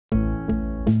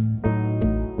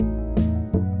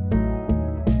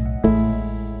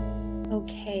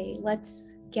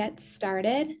let's get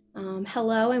started.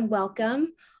 Hello and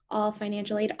welcome all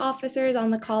financial aid officers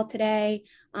on the call today.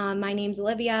 My name's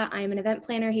Olivia. I'm an event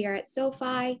planner here at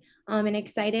SoFi and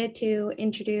excited to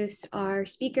introduce our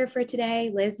speaker for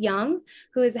today, Liz Young,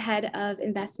 who is the head of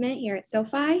investment here at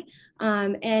SoFi.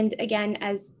 And again,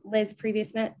 as Liz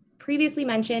previously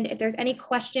mentioned, if there's any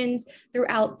questions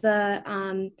throughout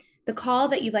the call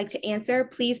that you'd like to answer,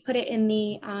 please put it in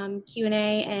the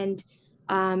Q&A and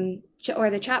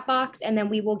or the chat box, and then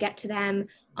we will get to them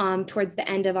towards the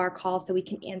end of our call so we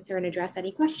can answer and address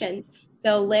any questions.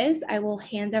 So Liz, I will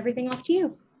hand everything off to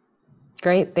you.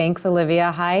 Great, thanks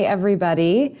Olivia. Hi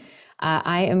everybody.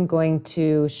 I am going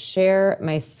to share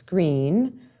my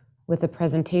screen with a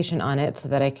presentation on it so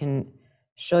that I can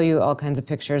show you all kinds of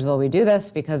pictures while we do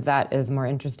this, because that is more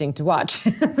interesting to watch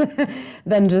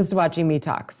than just watching me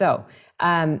talk. So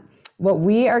what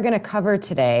we are going to cover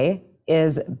today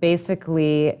is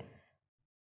basically,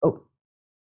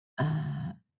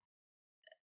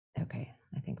 okay,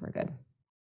 I think we're good,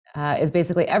 is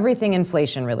basically everything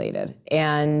inflation related.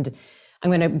 And I'm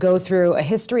going to go through a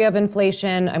history of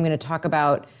inflation. I'm going to talk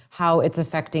about how it's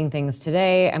affecting things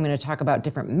today. I'm going to talk about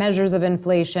different measures of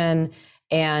inflation.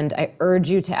 And I urge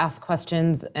you to ask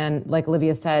questions. And like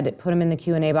Olivia said, put them in the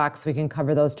Q&A box. We can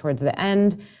cover those towards the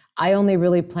end. I only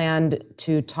really planned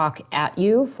to talk at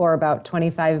you for about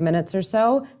 25 minutes or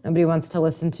so. Nobody wants to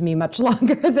listen to me much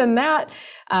longer than that.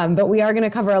 But we are going to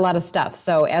cover a lot of stuff.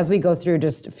 So as we go through,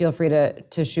 just feel free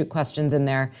to shoot questions in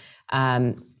there.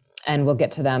 And we'll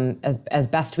get to them as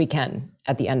best we can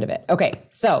at the end of it. Okay,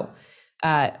 so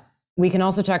we can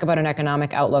also talk about an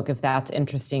economic outlook if that's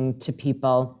interesting to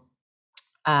people.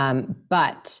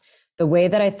 But the way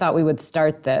that I thought we would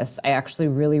start this, I actually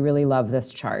really, really love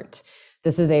this chart.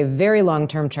 This is a very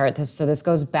long-term chart. So this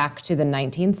goes back to the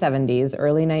 1970s,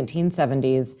 early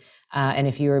 1970s. And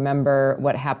if you remember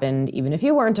what happened, even if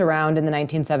you weren't around in the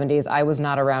 1970s, I was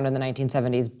not around in the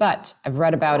 1970s, but I've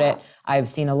read about it. I've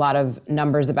seen a lot of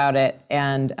numbers about it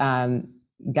and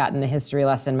gotten the history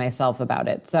lesson myself about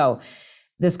it. So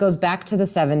this goes back to the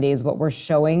 70s. What we're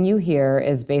showing you here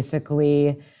is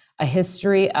basically a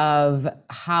history of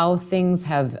how things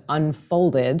have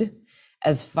unfolded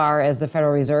as far as the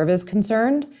Federal Reserve is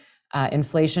concerned,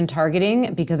 inflation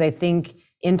targeting, because I think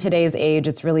in today's age,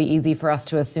 it's really easy for us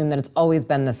to assume that it's always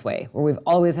been this way, where we've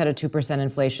always had a 2%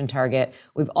 inflation target.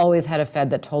 We've always had a Fed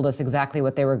that told us exactly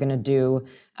what they were going to do.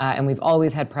 And we've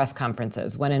always had press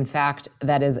conferences, when in fact,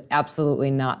 that is absolutely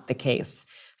not the case.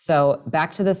 So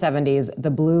back to the 70s,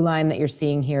 the blue line that you're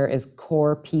seeing here is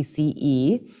core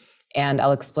PCE. And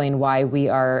I'll explain why we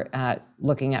are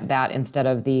looking at that instead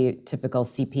of the typical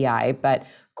CPI. But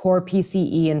core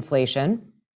PCE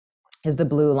inflation is the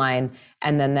blue line.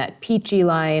 And then that peachy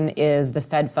line is the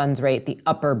Fed funds rate, the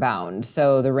upper bound.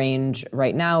 So the range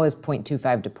right now is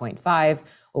 0.25 to 0.5.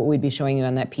 What we'd be showing you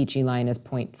on that peachy line is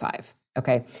 0.5.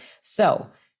 Okay. So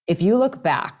if you look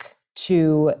back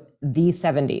to the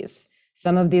 70s,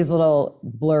 some of these little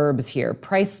blurbs here: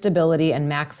 price stability and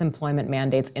max employment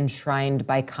mandates enshrined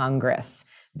by Congress.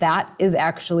 That is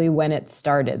actually when it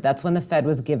started. That's when the Fed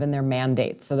was given their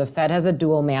mandate. So the Fed has a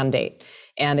dual mandate.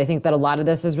 And I think that a lot of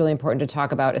this is really important to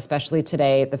talk about, especially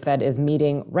today. The Fed is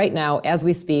meeting right now as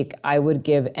we speak. I would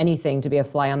give anything to be a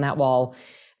fly on that wall.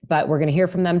 But we're going to hear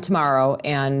from them tomorrow,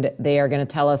 and they are going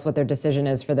to tell us what their decision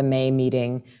is for the May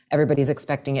meeting. Everybody's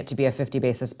expecting it to be a 50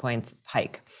 basis points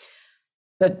hike.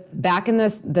 But back in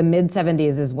the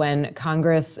mid-70s is when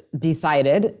Congress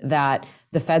decided that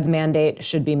the Fed's mandate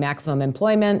should be maximum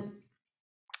employment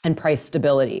and price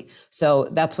stability. So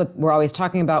that's what we're always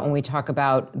talking about when we talk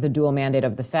about the dual mandate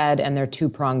of the Fed and their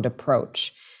two-pronged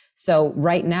approach. So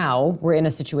right now, we're in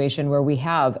a situation where we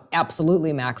have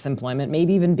absolutely max employment,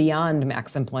 maybe even beyond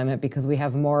max employment, because we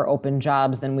have more open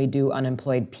jobs than we do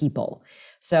unemployed people.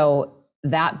 So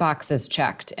that box is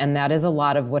checked, and that is a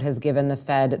lot of what has given the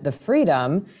Fed the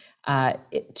freedom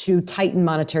to tighten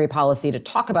monetary policy, to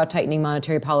talk about tightening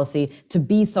monetary policy, to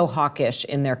be so hawkish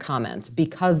in their comments,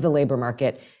 because the labor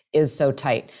market is so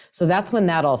tight. So that's when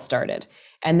that all started.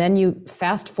 And then you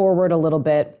fast forward a little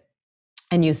bit,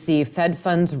 and you see Fed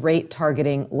funds rate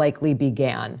targeting likely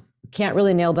began. Can't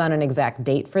really nail down an exact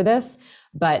date for this,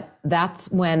 but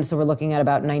that's when, so we're looking at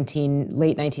about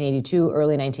late 1982,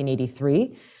 early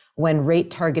 1983, when rate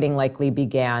targeting likely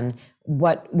began.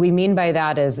 What we mean by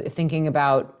that is thinking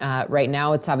about right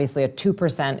now, it's obviously a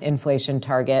 2% inflation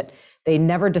target. They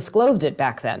never disclosed it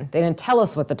back then. They didn't tell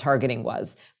us what the targeting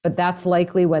was, but that's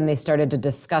likely when they started to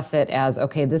discuss it as,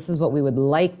 okay, this is what we would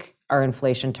like our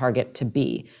inflation target to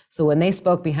be. So when they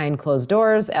spoke behind closed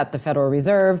doors at the Federal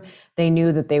Reserve, they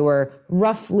knew that they were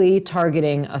roughly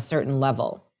targeting a certain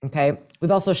level. Okay.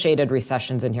 We've also shaded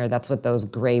recessions in here. That's what those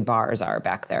gray bars are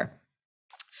back there.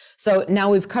 So now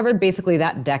we've covered basically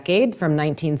that decade from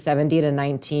 1970 to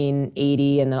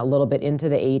 1980 and then a little bit into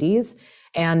the 80s.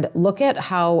 And look at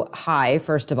how high,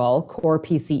 first of all, core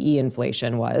PCE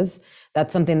inflation was.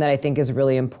 That's something that I think is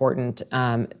really important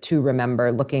to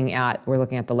remember. We're looking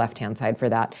at the left-hand side for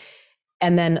that.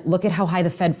 And then look at how high the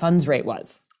Fed funds rate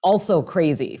was. Also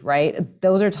crazy, right?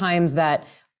 Those are times that,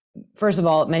 first of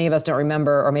all, many of us don't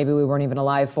remember, or maybe we weren't even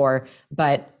alive for,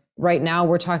 but right now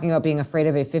we're talking about being afraid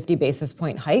of a 50 basis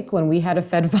point hike when we had a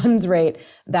Fed funds rate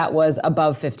that was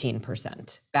above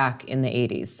 15% back in the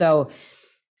 80s. So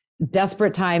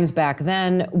desperate times back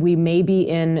then. We may be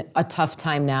in a tough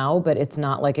time now, but it's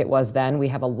not like it was then. We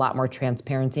have a lot more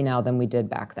transparency now than we did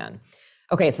back then.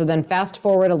 Okay, so then fast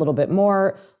forward a little bit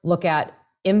more, look at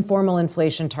informal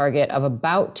inflation target of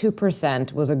about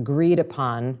 2% was agreed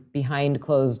upon behind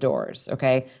closed doors,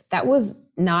 okay? That was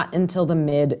not until the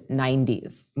mid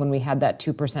 90s when we had that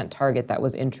 2% target that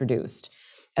was introduced.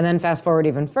 And then fast forward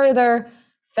even further,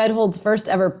 Fed holds first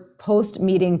ever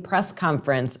post-meeting press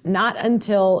conference, not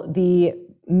until the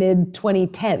mid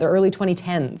 2010, the early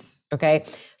 2010s, okay?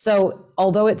 So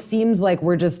although it seems like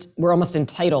we're almost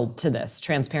entitled to this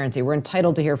transparency, we're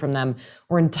entitled to hear from them,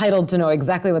 we're entitled to know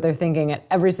exactly what they're thinking at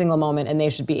every single moment, and they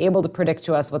should be able to predict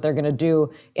to us what they're gonna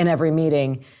do in every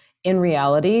meeting. In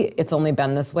reality, it's only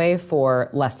been this way for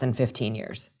less than 15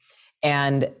 years.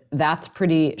 And that's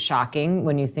pretty shocking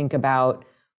when you think about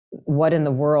what in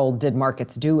the world did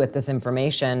markets do with this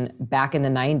information back in the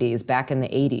 90s, back in the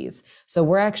 80s? So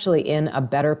we're actually in a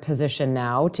better position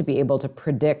now to be able to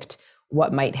predict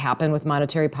what might happen with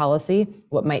monetary policy,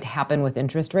 what might happen with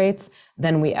interest rates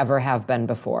than we ever have been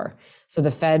before. So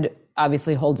the Fed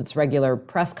obviously holds its regular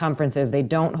press conferences. They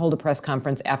don't hold a press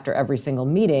conference after every single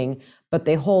meeting, but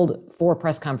they hold 4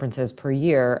 press conferences per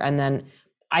year. And then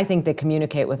I think they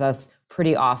communicate with us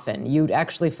pretty often. You'd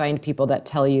actually find people that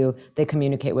tell you they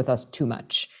communicate with us too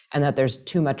much and that there's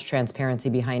too much transparency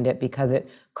behind it because it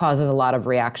causes a lot of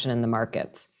reaction in the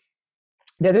markets.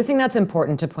 The other thing that's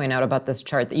important to point out about this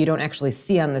chart that you don't actually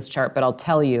see on this chart, but I'll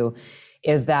tell you,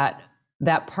 is that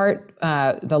part,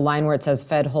 the line where it says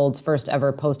Fed holds first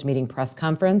ever post-meeting press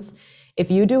conference,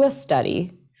 if you do a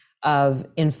study of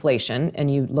inflation and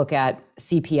you look at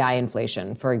CPI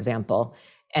inflation, for example,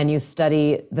 and you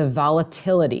study the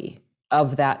volatility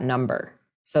of that number.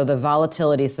 So the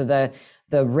volatility, so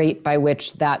the rate by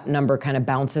which that number kind of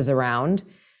bounces around,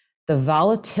 the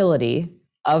volatility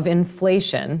of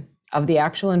inflation, of the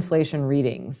actual inflation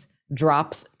readings,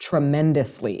 drops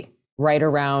tremendously right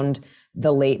around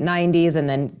the late 90s and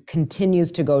then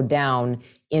continues to go down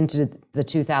into the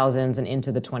 2000s and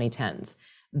into the 2010s.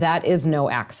 That is no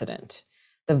accident.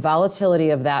 The volatility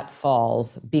of that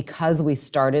falls because we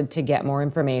started to get more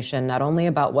information, not only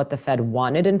about what the Fed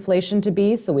wanted inflation to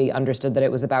be, so we understood that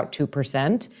it was about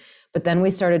 2%, but then we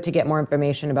started to get more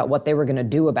information about what they were going to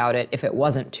do about it if it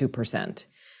wasn't 2%.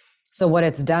 So what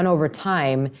it's done over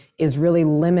time is really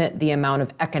limit the amount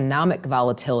of economic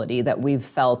volatility that we've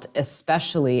felt,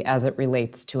 especially as it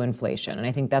relates to inflation. And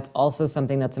I think that's also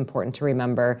something that's important to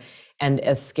remember. And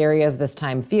as scary as this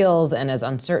time feels and as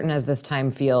uncertain as this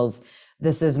time feels,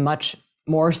 this is much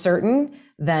more certain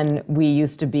than we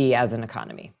used to be as an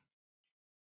economy.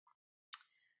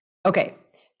 Okay,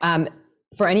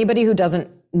 for anybody who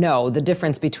doesn't know the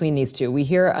difference between these two, we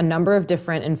hear a number of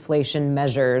different inflation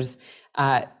measures.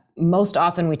 Most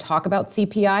often we talk about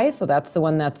CPI, so that's the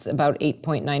one that's about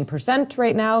 8.9%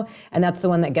 right now, and that's the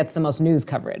one that gets the most news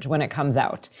coverage when it comes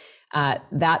out.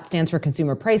 That stands for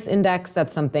Consumer Price Index.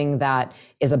 That's something that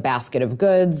is a basket of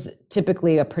goods,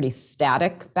 typically a pretty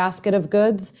static basket of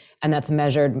goods, and that's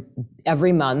measured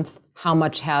every month. How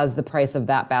much has the price of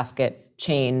that basket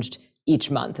changed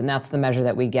each month? And that's the measure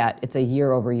that we get. It's a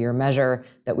year-over-year measure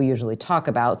that we usually talk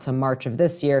about. So March of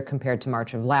this year compared to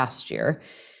March of last year.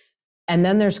 And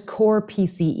then there's core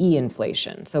PCE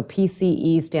inflation. So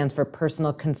PCE stands for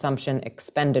Personal Consumption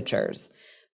Expenditures.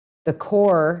 The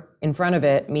core in front of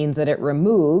it means that it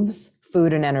removes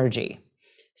food and energy.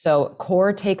 So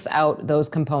core takes out those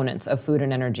components of food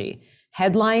and energy.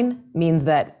 Headline means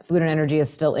that food and energy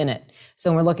is still in it.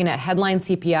 So when we're looking at headline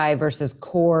CPI versus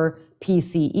core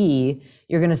PCE,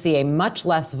 you're going to see a much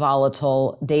less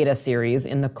volatile data series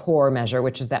in the core measure,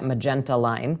 which is that magenta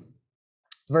line,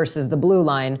 versus the blue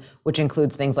line, which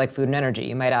includes things like food and energy.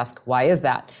 You might ask, why is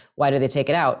that? Why do they take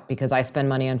it out? Because I spend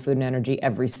money on food and energy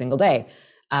every single day.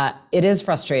 It is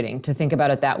frustrating to think about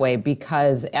it that way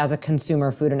because as a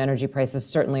consumer, food and energy prices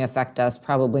certainly affect us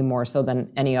probably more so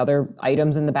than any other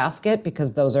items in the basket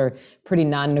because those are pretty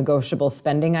non-negotiable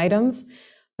spending items.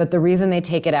 But the reason they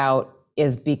take it out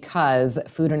is because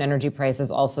food and energy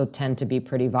prices also tend to be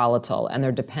pretty volatile, and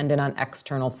they're dependent on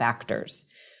external factors.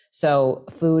 So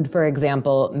food, for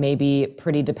example, may be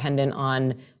pretty dependent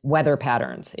on weather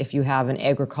patterns. If you have an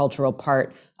agricultural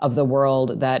part of the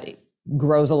world that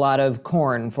grows a lot of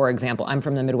corn, for example, I'm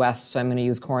from the Midwest, so I'm going to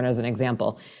use corn as an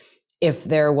example. If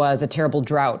there was a terrible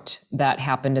drought that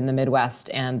happened in the Midwest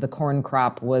and the corn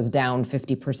crop was down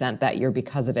 50% that year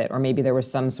because of it, or maybe there was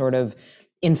some sort of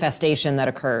infestation that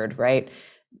occurred, right?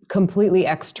 Completely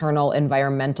external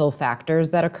environmental factors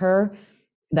that occur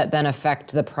that then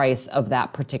affect the price of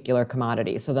that particular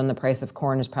commodity. So then the price of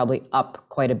corn is probably up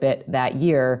quite a bit that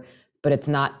year, but it's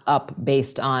not up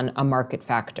based on a market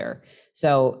factor.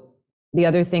 So the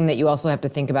other thing that you also have to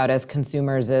think about as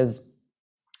consumers is,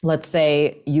 let's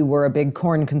say you were a big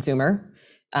corn consumer,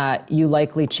 you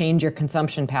likely change your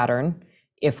consumption pattern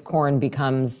if corn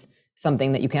becomes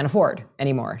something that you can't afford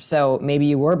anymore. So maybe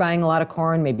you were buying a lot of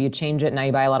corn, maybe you change it, now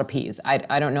you buy a lot of peas.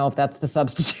 I don't know if that's the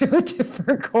substitute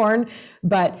for corn,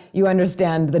 but you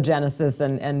understand the genesis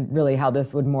and really how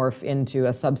this would morph into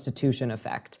a substitution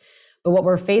effect. But what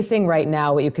we're facing right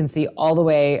now, what you can see all the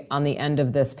way on the end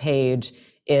of this page,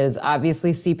 is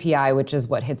obviously CPI, which is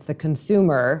what hits the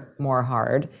consumer more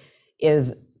hard,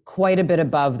 is quite a bit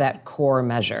above that core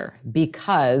measure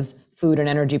because food and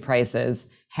energy prices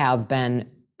have been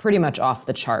pretty much off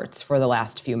the charts for the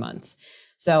last few months.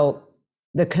 So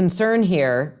the concern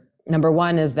here, number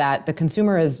one, is that the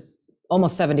consumer is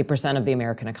almost 70% of the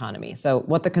American economy. So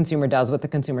what the consumer does, what the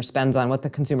consumer spends on, what the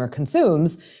consumer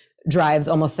consumes drives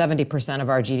almost 70% of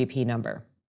our GDP number.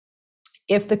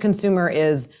 If the consumer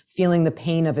is feeling the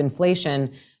pain of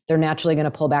inflation, they're naturally going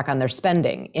to pull back on their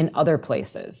spending in other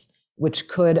places, which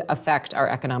could affect our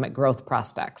economic growth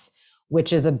prospects,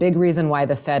 which is a big reason why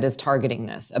the Fed is targeting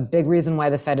this, a big reason why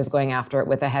the Fed is going after it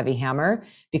with a heavy hammer,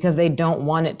 because they don't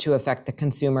want it to affect the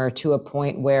consumer to a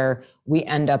point where we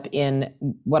end up in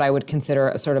what I would consider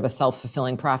a sort of a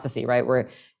self-fulfilling prophecy, right? Where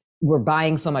we're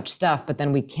buying so much stuff, but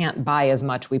then we can't buy as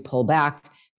much, we pull back,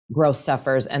 growth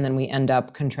suffers, and then we end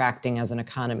up contracting as an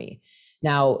economy.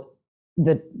 Now,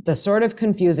 the sort of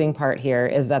confusing part here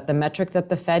is that the metric that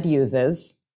the Fed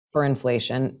uses for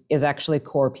inflation is actually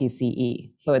core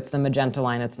PCE. So it's the magenta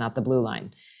line, it's not the blue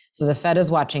line. So the Fed is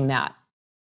watching that.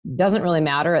 Doesn't really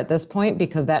matter at this point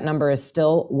because that number is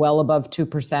still well above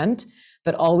 2%,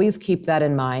 but always keep that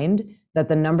in mind, that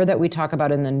the number that we talk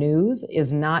about in the news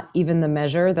is not even the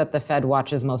measure that the Fed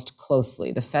watches most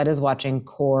closely. The Fed is watching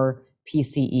core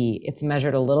PCE. It's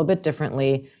measured a little bit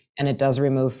differently, and it does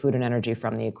remove food and energy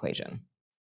from the equation.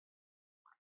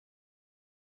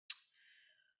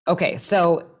 Okay,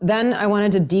 so then I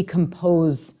wanted to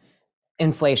decompose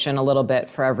inflation a little bit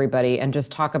for everybody and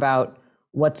just talk about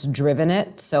what's driven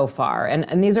it so far.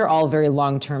 And these are all very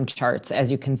long-term charts,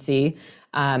 as you can see,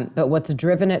 but what's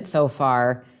driven it so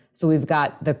far. So we've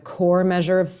got the core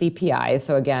measure of CPI.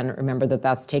 So again, remember that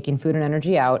that's taking food and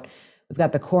energy out. We've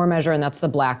got the core measure, and that's the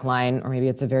black line, or maybe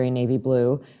it's a very navy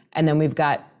blue. And then we've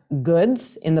got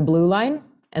goods in the blue line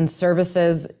and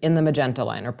services in the magenta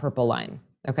line or purple line,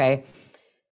 okay?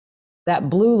 That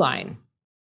blue line,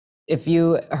 if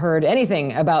you heard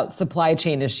anything about supply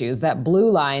chain issues, that blue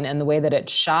line and the way that it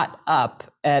shot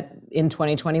up in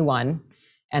 2021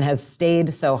 and has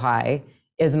stayed so high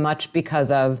is much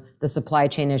because of the supply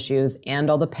chain issues and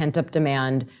all the pent-up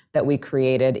demand that we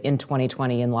created in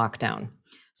 2020 in lockdown.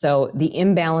 So the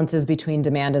imbalances between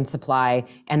demand and supply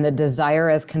and the desire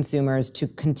as consumers to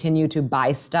continue to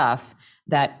buy stuff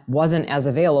that wasn't as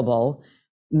available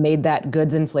made that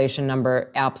goods inflation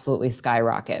number absolutely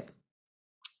skyrocket.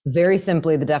 Very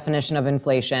simply, the definition of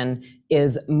inflation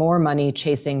is more money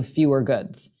chasing fewer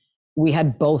goods. We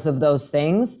had both of those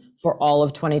things for all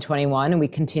of 2021, and we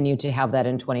continue to have that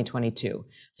in 2022.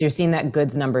 So you're seeing that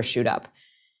goods number shoot up.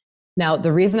 Now,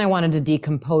 the reason I wanted to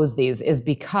decompose these is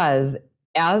because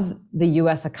as the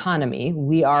US economy,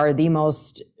 we are the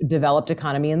most developed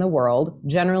economy in the world.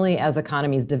 Generally, as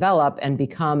economies develop and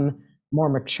become more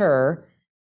mature,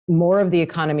 more of the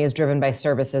economy is driven by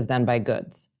services than by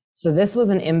goods. So this was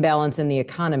an imbalance in the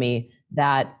economy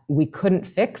that we couldn't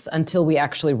fix until we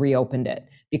actually reopened it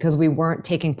because we weren't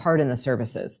taking part in the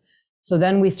services. So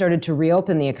then we started to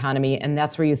reopen the economy, and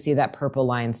that's where you see that purple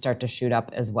line start to shoot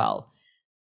up as well.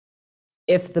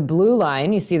 If the blue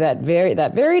line, you see that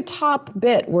very top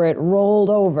bit where it rolled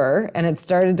over and it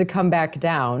started to come back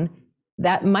down,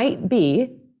 that might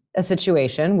be a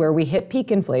situation where we hit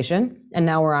peak inflation and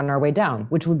now we're on our way down,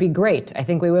 which would be great. I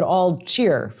think we would all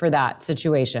cheer for that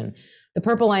situation. The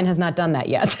purple line has not done that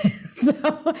yet.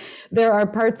 So there are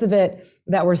parts of it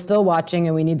that we're still watching,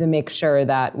 and we need to make sure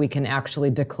that we can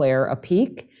actually declare a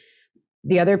peak.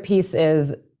 The other piece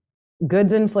is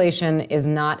goods inflation is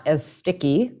not as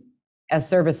sticky as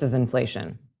services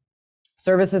inflation.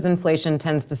 Services inflation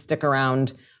tends to stick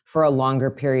around for a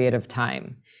longer period of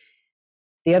time.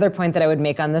 The other point that I would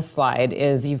make on this slide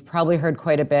is you've probably heard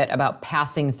quite a bit about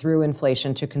passing through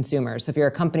inflation to consumers. So if you're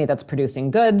a company that's producing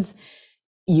goods,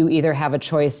 you either have a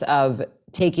choice of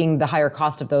taking the higher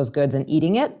cost of those goods and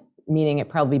eating it, meaning it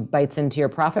probably bites into your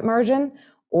profit margin,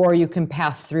 or you can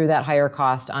pass through that higher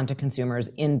cost onto consumers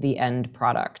in the end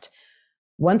product.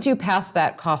 Once you pass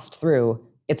that cost through,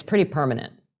 it's pretty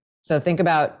permanent. So think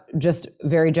about just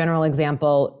very general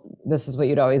example. This is what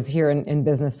you'd always hear in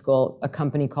business school, a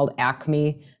company called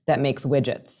Acme that makes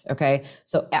widgets, okay?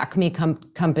 So Acme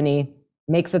company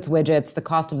makes its widgets. The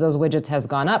cost of those widgets has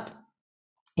gone up.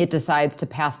 It decides to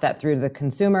pass that through to the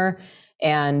consumer,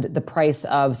 and the price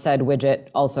of said widget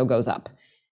also goes up.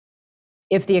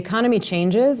 If the economy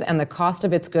changes and the cost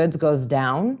of its goods goes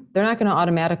down, they're not going to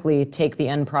automatically take the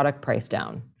end product price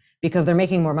down because they're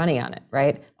making more money on it,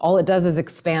 right? All it does is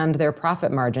expand their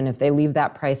profit margin if they leave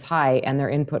that price high and their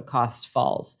input cost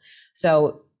falls.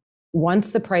 So once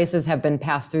the prices have been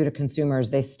passed through to consumers,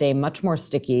 they stay much more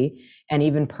sticky and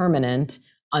even permanent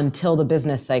until the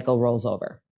business cycle rolls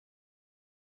over.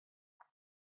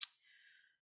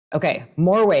 Okay,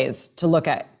 more ways to look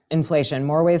at inflation,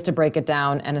 more ways to break it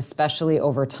down, and especially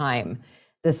over time.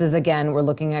 This is, again, we're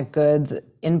looking at goods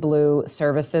in blue,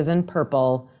 services in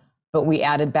purple, but we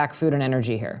added back food and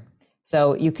energy here.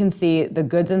 So you can see the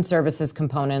goods and services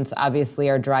components obviously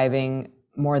are driving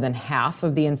more than half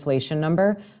of the inflation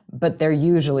number, but they're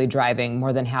usually driving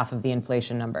more than half of the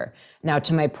inflation number. Now,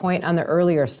 to my point on the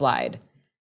earlier slide,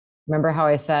 remember how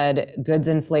I said goods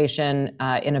inflation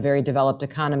in a very developed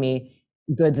economy,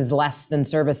 goods is less than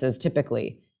services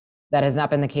typically. That has not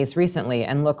been the case recently.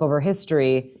 And look over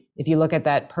history, if you look at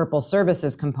that purple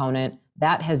services component,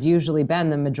 that has usually been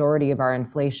the majority of our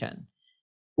inflation.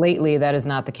 Lately, that is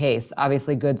not the case.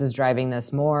 Obviously, goods is driving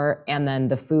this more, and then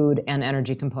the food and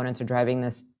energy components are driving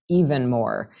this even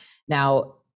more.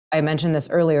 Now, I mentioned this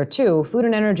earlier too, food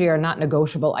and energy are not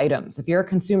negotiable items. If you're a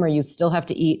consumer, you still have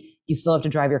to eat, you still have to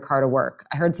drive your car to work.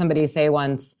 I heard somebody say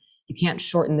once, you can't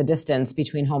shorten the distance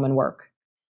between home and work.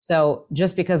 So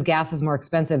just because gas is more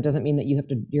expensive doesn't mean that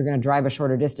you're going to drive a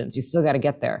shorter distance. You still got to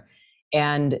get there.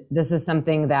 And this is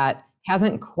something that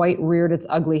hasn't quite reared its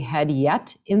ugly head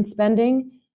yet in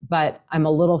spending, but I'm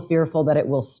a little fearful that it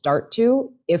will start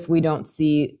to if we don't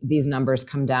see these numbers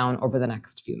come down over the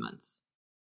next few months.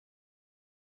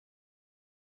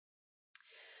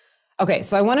 Okay,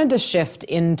 so I wanted to shift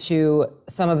into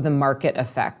some of the market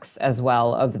effects as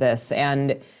well of this.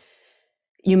 And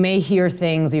you may hear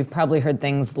things, you've probably heard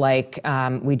things like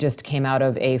we just came out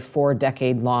of a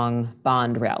 4-decade-long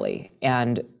bond rally,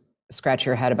 and scratch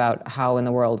your head about how in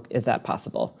the world is that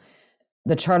possible.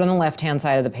 The chart on the left-hand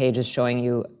side of the page is showing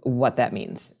you what that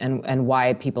means and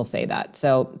why people say that.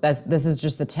 So this is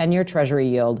just the 10-year Treasury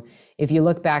yield. If you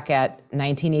look back at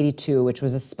 1982, which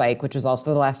was a spike, which was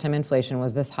also the last time inflation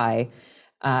was this high,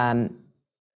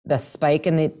 the spike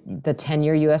in the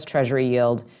 10-year US Treasury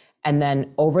yield, and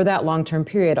then over that long-term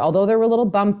period, although there were little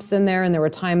bumps in there and there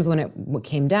were times when it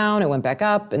came down, it went back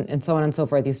up, and so on and so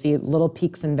forth, you see little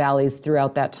peaks and valleys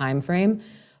throughout that time frame.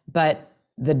 But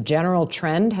the general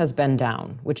trend has been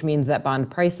down, which means that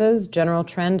bond prices, general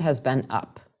trend has been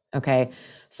up, okay?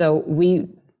 So we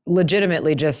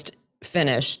legitimately just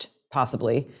finished,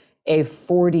 possibly, a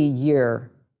 40-year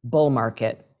bull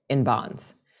market in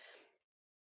bonds.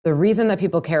 The reason that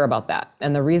people care about that,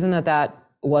 and the reason that that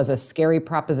was a scary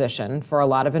proposition for a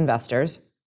lot of investors,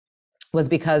 was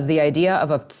because the idea of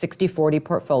a 60-40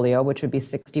 portfolio, which would be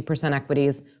 60%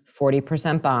 equities,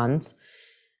 40% bonds,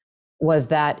 was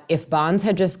that if bonds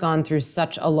had just gone through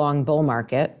such a long bull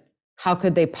market, how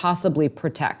could they possibly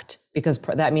protect? Because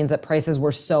that means that prices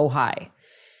were so high.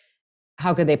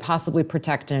 How could they possibly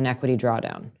protect in an equity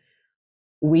drawdown?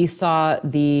 We saw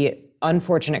the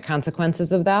unfortunate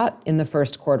consequences of that in the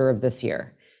first quarter of this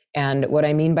year. And what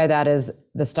I mean by that is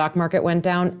the stock market went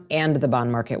down and the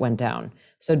bond market went down.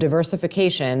 So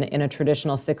diversification in a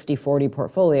traditional 60-40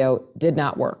 portfolio did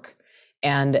not work.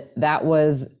 And that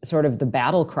was sort of the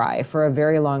battle cry for a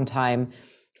very long time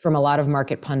from a lot of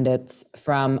market pundits,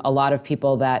 from a lot of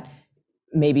people that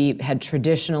maybe had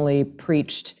traditionally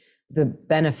preached the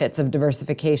benefits of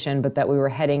diversification, but that we were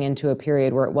heading into a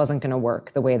period where it wasn't going to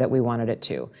work the way that we wanted it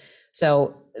to.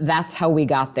 So that's how we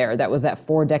got there. That was that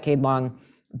 4-decade-long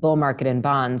bull market in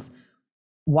bonds.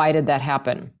 Why did that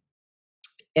happen?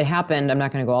 It happened, I'm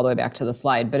not going to go all the way back to the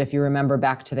slide, but if you remember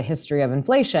back to the history of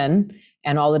inflation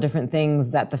and all the different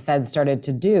things that the Fed started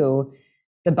to do,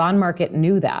 the bond market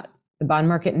knew that. The bond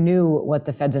market knew what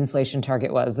the Fed's inflation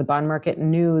target was. The bond market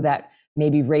knew that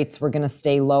maybe rates were going to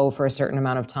stay low for a certain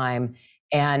amount of time.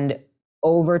 And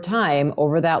over time,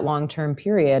 over that long-term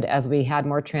period, as we had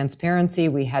more transparency,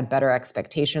 we had better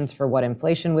expectations for what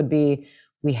inflation would be,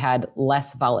 we had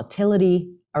less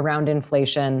volatility around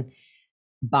inflation,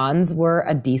 bonds were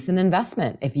a decent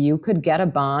investment. If you could get a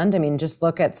bond, I mean, just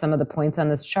look at some of the points on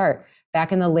this chart.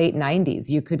 Back in the late 90s,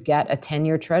 you could get a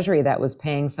 10-year treasury that was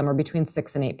paying somewhere between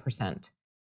 6 and 8%.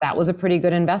 That was a pretty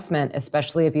good investment,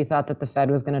 especially if you thought that the Fed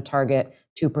was going to target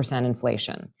 2%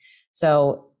 inflation.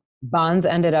 So bonds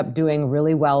ended up doing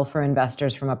really well for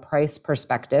investors from a price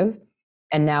perspective.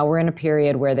 And now we're in a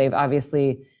period where they've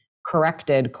obviously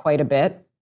corrected quite a bit,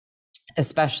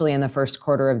 especially in the first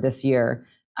quarter of this year,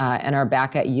 and are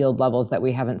back at yield levels that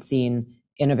we haven't seen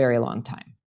in a very long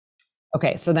time.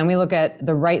 Okay, so then we look at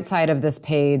the right side of this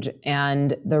page,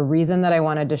 and the reason that I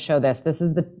wanted to show this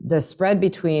is the spread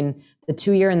between the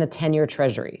 2-year and the 10-year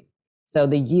treasury. So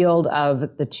the yield of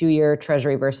the 2-year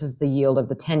treasury versus the yield of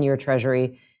the 10-year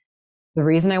treasury. The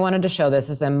reason I wanted to show this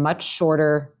is a much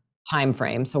shorter time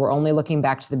frame, so we're only looking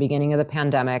back to the beginning of the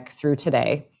pandemic through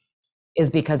today, is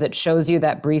because it shows you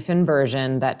that brief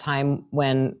inversion, that time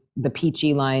when the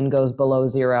peachy line goes below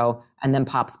zero and then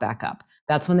pops back up.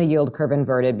 That's when the yield curve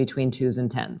inverted between 2s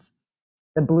and 10s.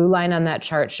 The blue line on that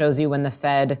chart shows you when the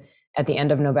Fed, at the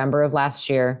end of November of last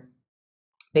year,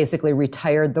 basically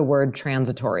retired the word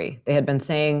transitory. They had been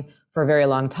saying for a very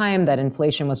long time that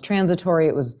inflation was transitory.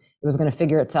 It was going to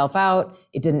figure itself out.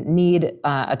 It didn't need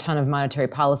a ton of monetary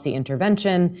policy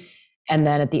intervention. And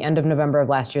then at the end of November of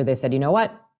last year, they said, you know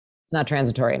what? It's not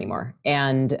transitory anymore.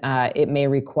 And it may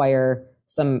require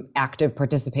some active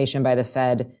participation by the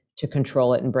Fed to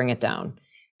control it and bring it down.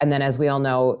 And then, as we all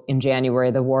know, in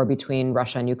January, the war between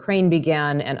Russia and Ukraine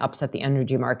began and upset the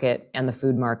energy market and the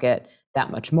food market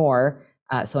that much more.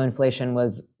 So inflation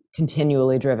was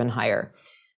continually driven higher.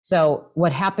 So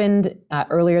what happened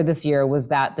earlier this year was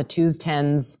that the 2s,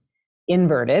 10s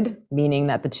inverted, meaning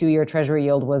that the 2-year treasury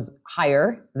yield was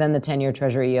higher than the 10-year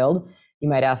treasury yield. You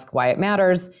might ask why it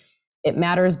matters. It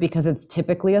matters because it's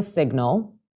typically a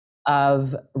signal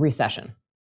of recession.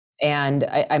 And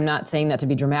I'm not saying that to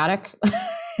be dramatic.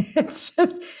 It's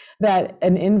just that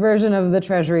an inversion of the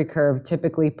treasury curve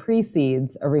typically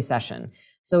precedes a recession.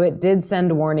 So it did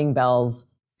send warning bells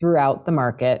throughout the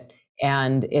market,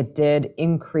 and it did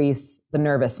increase the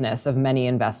nervousness of many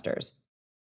investors.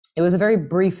 It was a very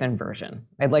brief inversion.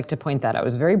 I'd like to point that out. It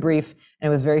was very brief and it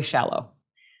was very shallow.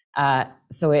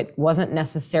 So it wasn't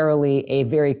necessarily a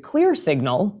very clear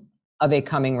signal of a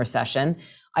coming recession.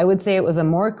 I would say it was a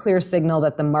more clear signal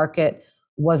that the market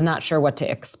was not sure what to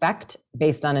expect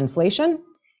based on inflation,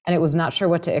 and it was not sure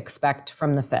what to expect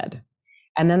from the Fed.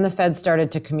 And then the Fed started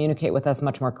to communicate with us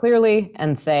much more clearly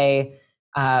and say,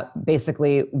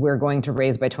 basically, we're going to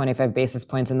raise by 25 basis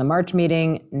points in the March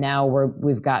meeting. Now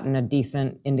we've gotten a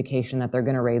decent indication that they're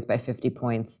going to raise by 50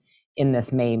 points in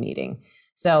this May meeting.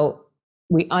 So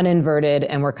we uninverted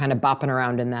and we're kind of bopping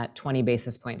around in that 20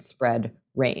 basis point spread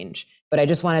range. But I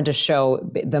just wanted to show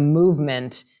the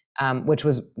movement, which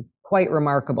was quite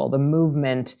remarkable, the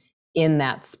movement in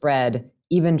that spread,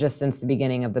 even just since the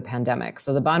beginning of the pandemic.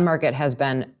 So the bond market has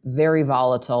been very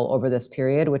volatile over this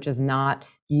period, which is not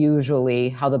usually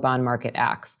how the bond market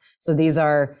acts. So these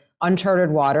are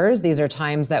uncharted waters. These are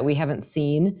times that we haven't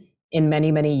seen in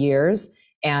many, many years.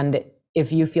 And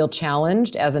if you feel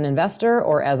challenged as an investor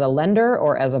or as a lender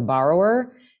or as a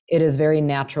borrower, it is very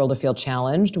natural to feel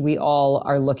challenged. We all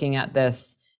are looking at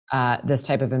this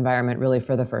type of environment really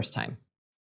for the first time.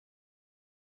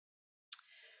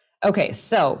 Okay,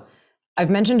 so I've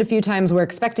mentioned a few times we're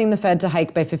expecting the Fed to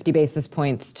hike by 50 basis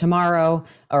points tomorrow,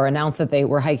 or announce that they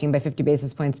were hiking by 50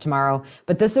 basis points tomorrow.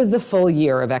 But this is the full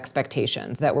year of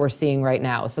expectations that we're seeing right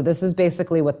now. So this is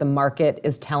basically what the market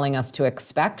is telling us to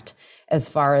expect as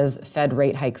far as Fed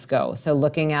rate hikes go. So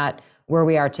looking at where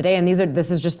we are today, and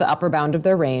this is just the upper bound of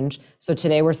their range. So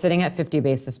today we're sitting at 50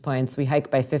 basis points. We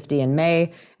hike by 50 in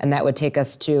May, and that would take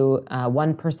us to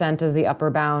 1% as the upper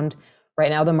bound. Right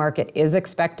now, the market is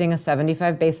expecting a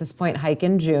 75 basis point hike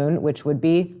in June, which would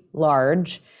be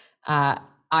large.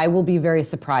 I will be very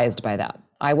surprised by that.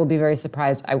 I will be very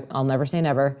surprised. I'll never say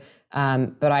never,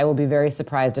 but I will be very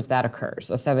surprised if that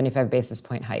occurs, a 75 basis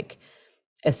point hike,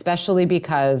 especially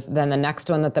because then the next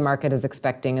one that the market is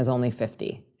expecting is only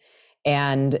 50.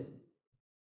 And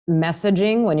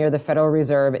messaging when you're the Federal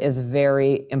Reserve is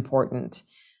very important.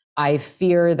 I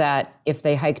fear that if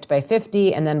they hiked by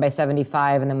 50 and then by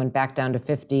 75 and then went back down to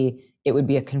 50, it would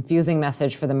be a confusing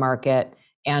message for the market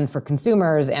and for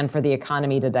consumers and for the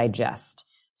economy to digest.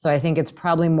 So I think it's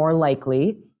probably more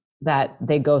likely that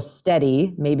they go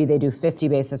steady. Maybe they do 50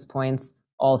 basis points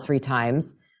all 3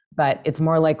 times, but it's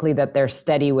more likely that they're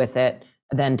steady with it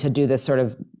than to do this sort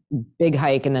of big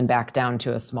hike and then back down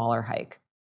to a smaller hike.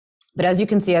 But as you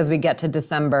can see, as we get to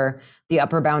December, the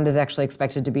upper bound is actually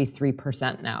expected to be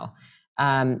 3% now.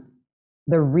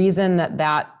 The reason that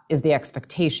that is the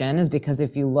expectation is because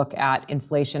if you look at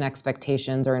inflation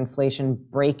expectations or inflation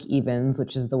break-evens,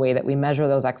 which is the way that we measure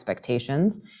those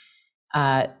expectations,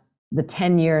 the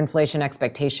 10-year inflation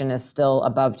expectation is still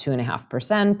above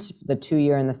 2.5%. The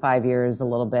 2-year and the 5-year is a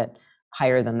little bit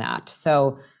higher than that.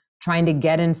 So trying to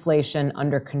get inflation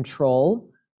under control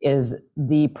is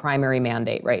the primary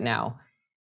mandate right now.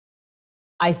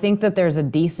 I think that there's a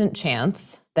decent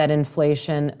chance that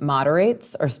inflation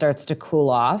moderates or starts to cool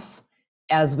off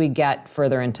as we get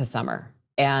further into summer.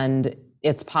 And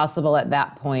it's possible at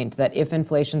that point that if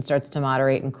inflation starts to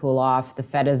moderate and cool off, the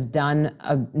Fed has done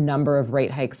a number of rate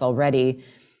hikes already,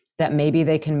 that maybe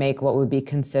they can make what would be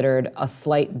considered a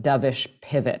slight dovish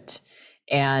pivot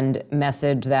and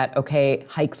message that, okay,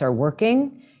 hikes are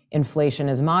working, inflation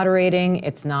is moderating,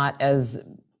 it's not as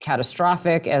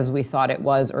catastrophic as we thought it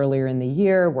was earlier in the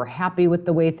year. We're happy with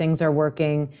the way things are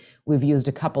working. We've used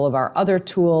a couple of our other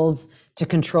tools to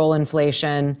control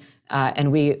inflation,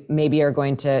 and we maybe are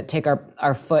going to take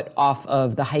our foot off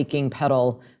of the hiking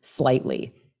pedal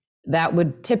slightly. That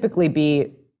would typically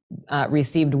be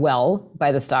received well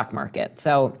by the stock market.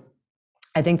 So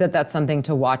I think that that's something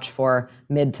to watch for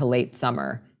mid to late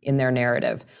summer in their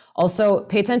narrative. Also,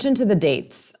 pay attention to the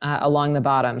dates along the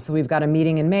bottom. So we've got a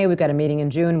meeting in May, we've got a meeting in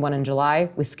June, one in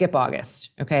July, we skip August,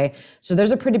 okay? So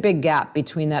there's a pretty big gap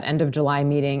between that end of July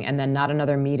meeting and then not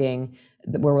another meeting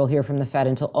where we'll hear from the Fed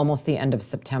until almost the end of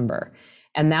September.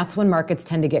 And that's when markets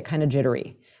tend to get kind of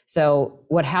jittery. So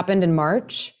what happened in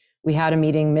March, we had a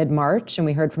meeting mid-March and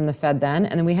we heard from the Fed then,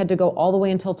 and then we had to go all the way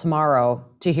until tomorrow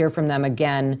to hear from them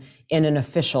again in an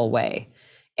official way.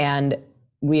 And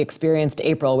we experienced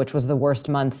April, which was the worst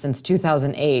month since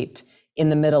 2008, in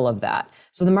the middle of that.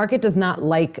 So the market does not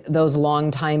like those long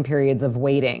time periods of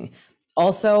waiting.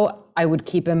 Also, I would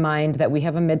keep in mind that we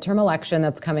have a midterm election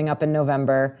that's coming up in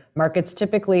November. Markets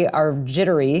typically are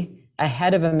jittery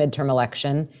ahead of a midterm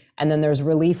election, and then there's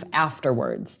relief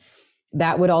afterwards.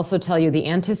 That would also tell you the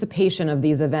anticipation of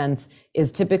these events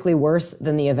is typically worse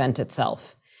than the event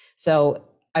itself. So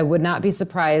I would not be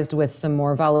surprised with some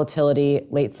more volatility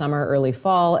late summer, early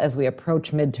fall as we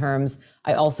approach midterms.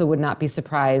 I also would not be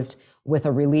surprised with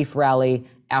a relief rally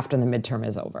after the midterm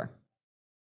is over.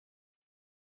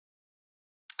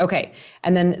 Okay,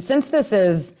 and then since this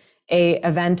is an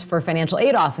event for financial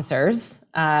aid officers,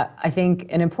 I think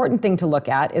an important thing to look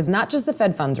at is not just the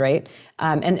Fed funds rate.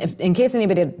 And if, in case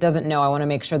anybody doesn't know, I want to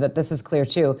make sure that this is clear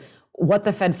too, what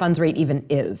the Fed funds rate even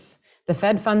is. The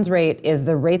Fed funds rate is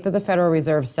the rate that the Federal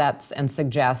Reserve sets and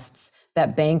suggests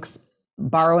that banks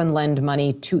borrow and lend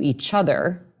money to each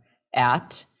other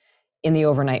at in the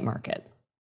overnight market.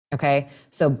 Okay,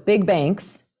 so big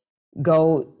banks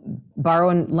go borrow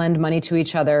and lend money to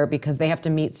each other because they have to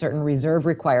meet certain reserve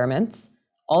requirements,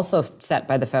 also set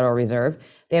by the Federal Reserve.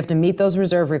 They have to meet those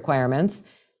reserve requirements.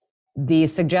 The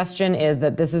suggestion is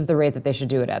that this is the rate that they should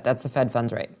do it at. That's the Fed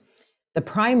funds rate. The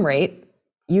prime rate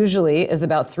usually is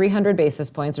about 300 basis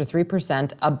points or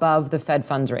 3% above the Fed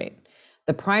funds rate.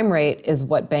 The prime rate is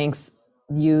what banks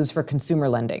use for consumer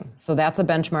lending. So that's a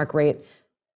benchmark rate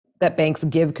that banks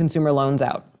give consumer loans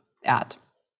out at.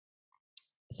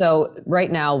 So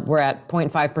right now we're at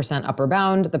 0.5% upper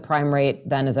bound. The prime rate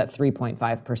then is at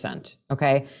 3.5%,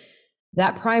 okay?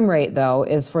 That prime rate though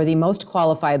is for the most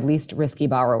qualified, least risky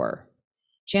borrower.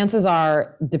 Chances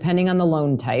are, depending on the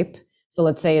loan type, so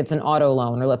let's say it's an auto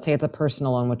loan, or let's say it's a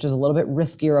personal loan, which is a little bit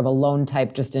riskier of a loan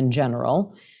type just in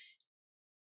general.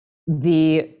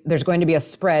 There's going to be a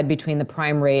spread between the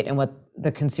prime rate and what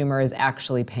the consumer is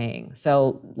actually paying.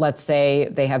 So let's say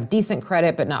they have decent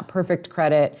credit, but not perfect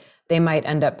credit. They might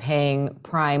end up paying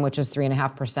prime, which is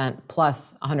 3.5%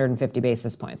 plus 150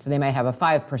 basis points. So they might have a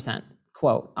 5%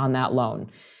 quote on that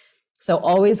loan. So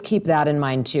always keep that in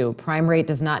mind too. Prime rate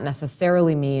does not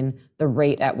necessarily mean the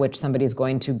rate at which somebody's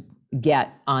going to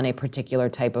get on a particular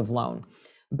type of loan.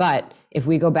 But if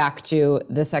we go back to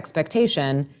this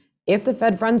expectation, if the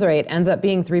Fed funds rate ends up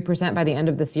being 3% by the end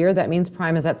of this year, that means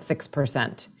prime is at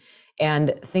 6%.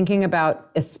 And thinking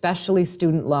about especially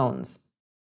student loans,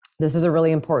 this is a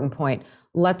really important point.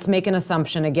 Let's make an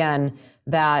assumption again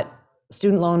that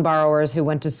student loan borrowers who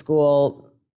went to school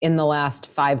in the last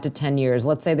 5 to 10 years,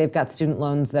 let's say they've got student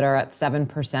loans that are at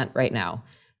 7% right now.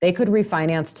 They could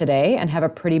refinance today and have a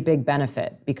pretty big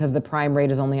benefit because the prime rate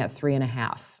is only at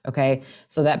 3.5, okay?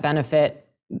 So that benefit,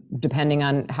 depending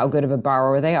on how good of a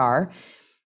borrower they are,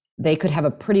 they could have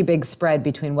a pretty big spread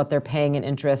between what they're paying in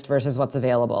interest versus what's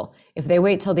available. If they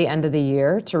wait till the end of the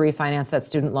year to refinance that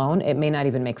student loan, it may not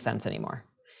even make sense anymore.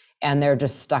 And they're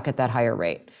just stuck at that higher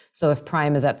rate. So if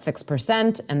prime is at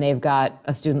 6% and they've got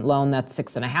a student loan that's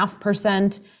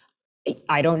 6.5%,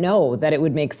 I don't know that it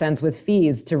would make sense with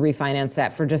fees to refinance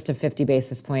that for just a 50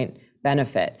 basis point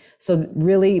benefit. So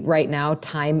really right now,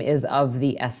 time is of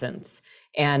the essence.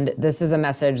 And this is a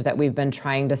message that we've been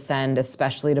trying to send,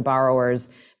 especially to borrowers,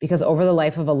 because over the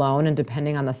life of a loan and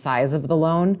depending on the size of the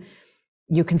loan,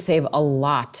 you can save a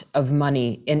lot of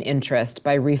money in interest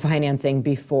by refinancing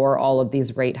before all of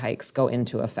these rate hikes go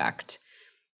into effect.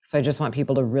 So I just want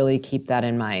people to really keep that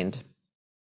in mind.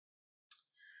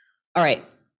 All right.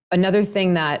 Another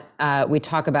thing that we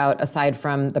talk about, aside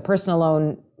from the personal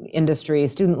loan industry,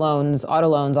 student loans, auto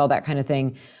loans, all that kind of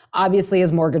thing, obviously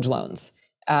is mortgage loans.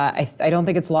 I don't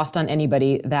think it's lost on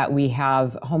anybody that we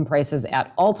have home prices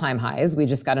at all-time highs. We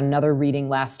just got another reading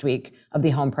last week of the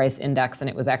home price index, and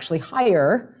it was actually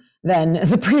higher than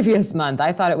the previous month.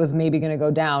 I thought it was maybe going to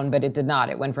go down, but it did not.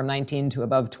 It went from 19 to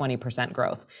above 20%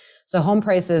 growth. So home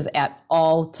prices at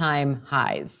all-time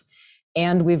highs,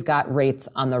 and we've got rates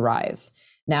on the rise.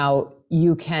 Now,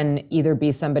 you can either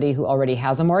be somebody who already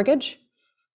has a mortgage.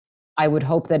 I would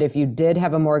hope that if you did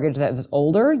have a mortgage that is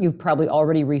older, you've probably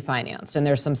already refinanced. And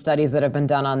there's some studies that have been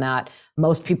done on that.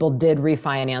 Most people did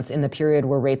refinance in the period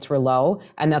where rates were low,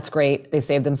 and that's great. They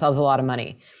saved themselves a lot of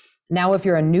money. Now, if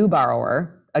you're a new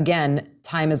borrower, again,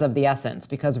 time is of the essence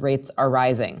because rates are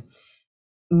rising.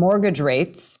 Mortgage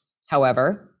rates,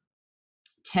 however,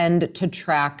 tend to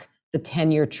track the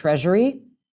 10-year Treasury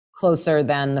closer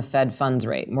than the Fed funds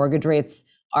rate. Mortgage rates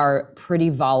are pretty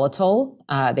volatile.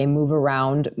 They move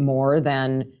around more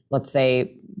than, let's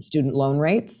say, student loan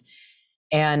rates.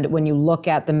 And when you look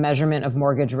at the measurement of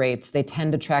mortgage rates, they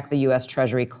tend to track the US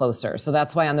Treasury closer. So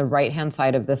that's why on the right-hand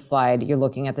side of this slide, you're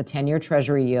looking at the 10-year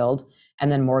Treasury yield and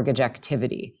then mortgage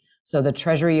activity. So the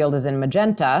Treasury yield is in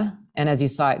magenta. And as you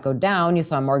saw it go down, you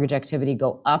saw mortgage activity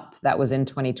go up. That was in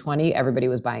 2020. Everybody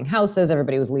was buying houses.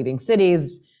 Everybody was leaving cities,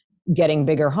 getting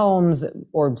bigger homes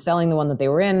or selling the one that they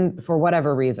were in for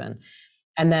whatever reason.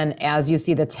 And then as you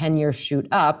see the 10-year shoot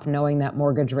up, knowing that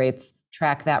mortgage rates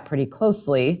track that pretty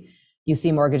closely, you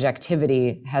see mortgage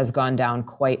activity has gone down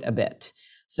quite a bit.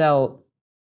 So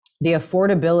the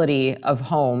affordability of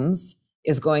homes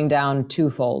is going down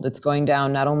twofold. It's going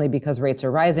down not only because rates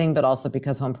are rising, but also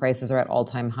because home prices are at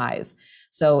all-time highs.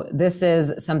 So this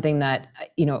is something that,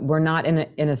 we're not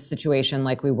in a situation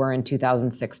like we were in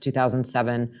 2006,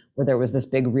 2007, where there was this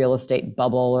big real estate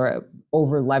bubble or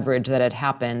over leverage that had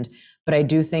happened. But I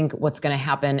do think what's going to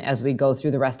happen as we go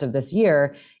through the rest of this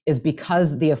year is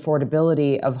because the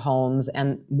affordability of homes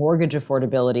and mortgage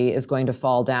affordability is going to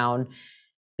fall down,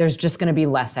 there's just going to be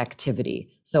less activity.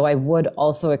 So I would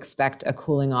also expect a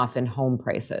cooling off in home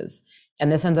prices.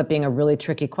 And this ends up being a really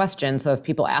tricky question. So if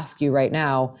people ask you right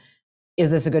now, is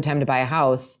this a good time to buy a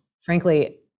house?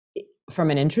 Frankly,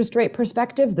 from an interest rate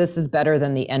perspective, this is better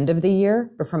than the end of the year.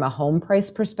 But from a home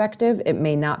price perspective, it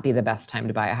may not be the best time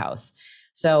to buy a house.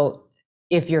 So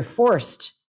if you're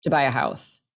forced to buy a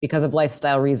house because of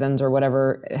lifestyle reasons or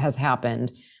whatever has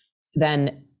happened,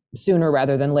 then sooner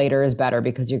rather than later is better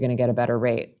because you're going to get a better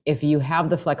rate. If you have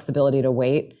the flexibility to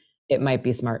wait, it might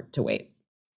be smart to wait.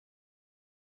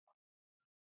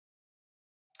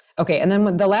 Okay, and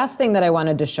then the last thing that I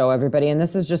wanted to show everybody, and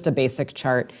this is just a basic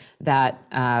chart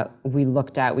that we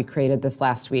looked at, we created this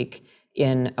last week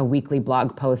in a weekly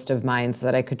blog post of mine so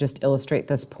that I could just illustrate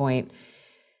this point.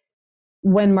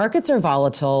 When markets are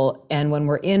volatile and when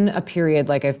we're in a period,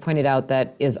 like I've pointed out,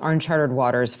 that is uncharted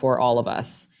waters for all of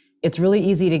us, it's really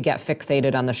easy to get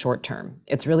fixated on the short term.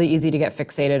 It's really easy to get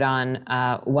fixated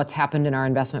on what's happened in our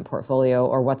investment portfolio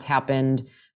or what's happened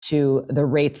to the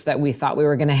rates that we thought we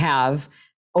were going to have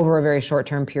over a very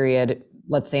short-term period,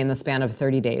 let's say in the span of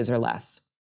 30 days or less.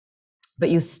 But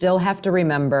you still have to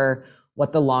remember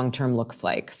what the long-term looks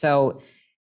like. So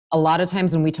a lot of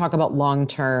times when we talk about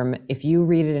long-term, if you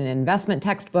read it in an investment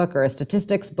textbook or a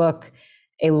statistics book,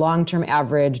 a long-term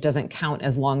average doesn't count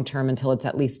as long-term until it's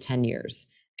at least 10 years.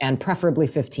 And preferably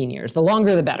 15 years. The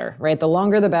longer the better, right? The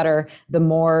longer the better, the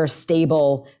more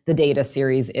stable the data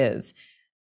series is.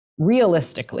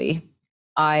 Realistically,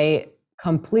 I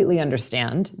completely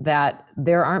understand that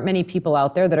there aren't many people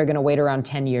out there that are going to wait around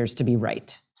 10 years to be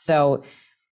right. So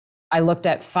I looked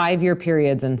at 5-year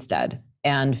periods instead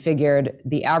and figured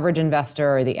the average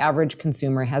investor or the average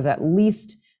consumer has at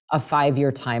least a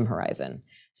 5-year time horizon.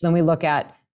 So then we look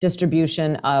at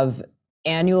distribution of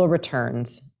annual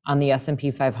returns on the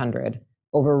S&P 500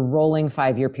 over rolling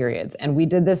 5-year periods. And we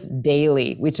did this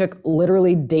daily. We took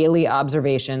literally daily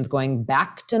observations going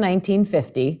back to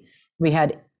 1950. We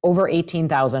had over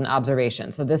 18,000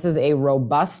 observations. So this is a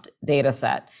robust data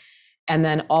set. And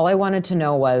then all I wanted to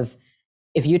know was,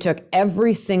 if you took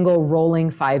every single rolling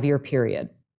 5-year period,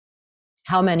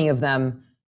 how many of them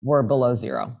were below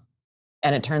zero?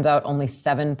 And it turns out only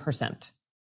 7%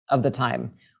 of the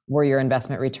time were your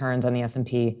investment returns on the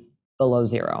S&P below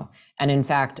zero. And in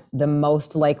fact, the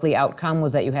most likely outcome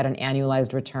was that you had an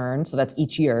annualized return. So that's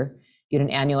each year, you had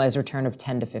an annualized return of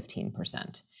 10 to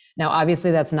 15%. Now,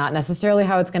 obviously, that's not necessarily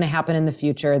how it's going to happen in the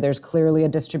future. There's clearly a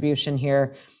distribution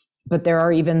here, but there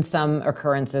are even some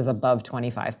occurrences above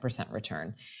 25%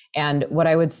 return. And what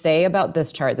I would say about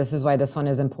this chart, this is why this one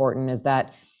is important, is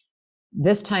that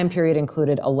this time period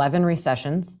included 11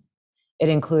 recessions. It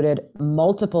included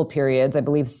multiple periods, I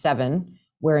believe 7,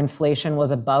 where inflation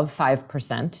was above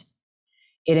 5%.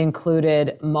 It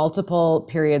included multiple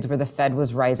periods where the Fed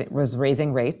was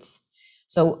raising rates.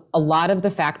 So a lot of the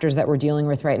factors that we're dealing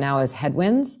with right now as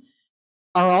headwinds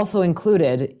are also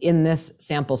included in this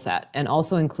sample set and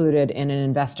also included in an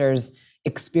investor's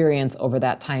experience over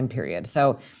that time period.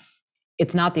 So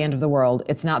it's not the end of the world.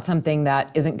 It's not something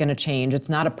that isn't going to change. It's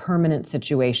not a permanent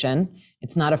situation.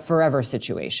 It's not a forever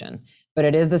situation, but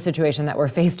it is the situation that we're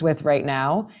faced with right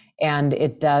now. And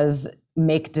it does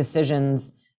make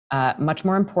decisions much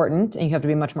more important, and you have to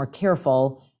be much more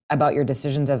careful about your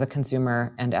decisions as a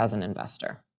consumer and as an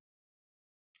investor.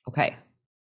 Okay,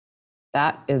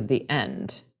 that is the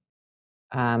end.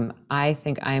 I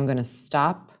think I am going to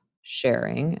stop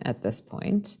sharing at this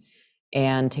point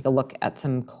and take a look at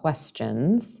some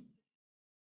questions.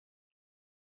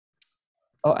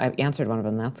 Oh, I answered one of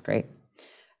them. That's great.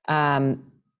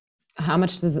 How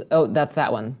much does, oh, that's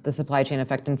that one, the supply chain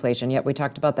affect inflation. Yep, we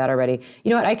talked about that already.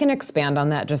 You know what, I can expand on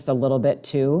that just a little bit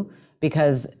too,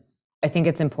 because I think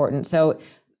it's important. So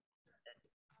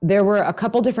there were a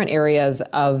couple different areas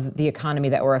of the economy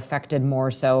that were affected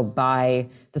more so by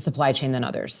the supply chain than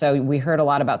others. So we heard a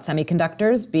lot about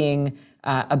semiconductors being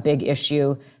a big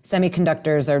issue.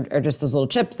 Semiconductors are just those little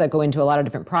chips that go into a lot of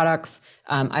different products.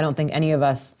 I don't think any of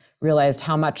us realized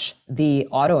how much the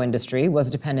auto industry was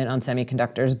dependent on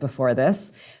semiconductors before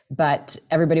this, but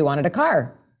everybody wanted a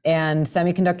car and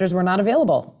semiconductors were not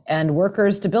available, and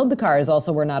workers to build the cars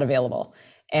also were not available.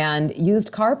 And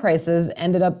used car prices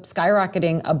ended up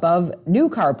skyrocketing above new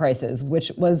car prices,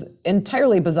 which was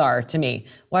entirely bizarre to me.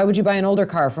 Why would you buy an older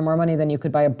car for more money than you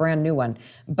could buy a brand new one?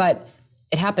 But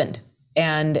it happened.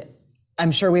 And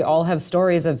I'm sure we all have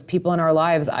stories of people in our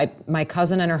lives. My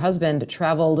cousin and her husband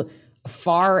traveled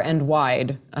far and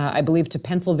wide, I believe to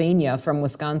Pennsylvania from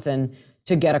Wisconsin,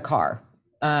 to get a car.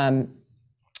 And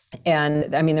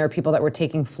I mean, there are people that were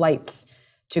taking flights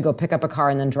to go pick up a car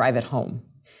and then drive it home.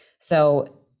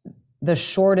 So the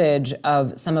shortage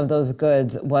of some of those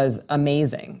goods was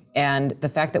amazing. And the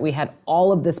fact that we had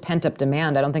all of this pent up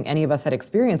demand, I don't think any of us had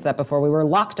experienced that before. We were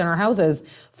locked in our houses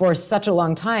for such a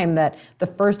long time that the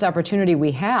first opportunity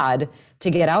we had to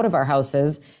get out of our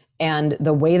houses, and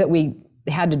the way that we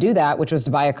had to do that, which was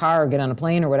to buy a car or get on a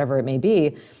plane or whatever it may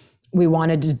be, we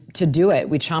wanted to do it.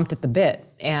 We chomped at the bit,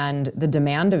 and the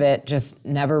demand of it just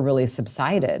never really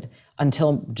subsided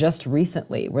until just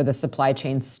recently, where the supply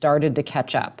chain started to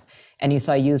catch up. And you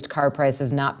saw used car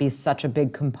prices not be such a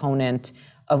big component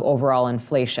of overall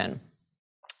inflation.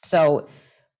 So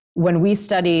when we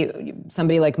study,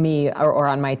 somebody like me or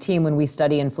on my team, when we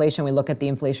study inflation, we look at the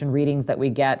inflation readings that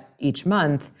we get each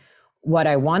month. What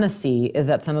I want to see is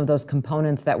that some of those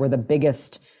components that were the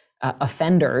biggest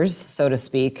offenders, so to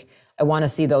speak, I want to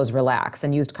see those relax.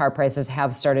 And used car prices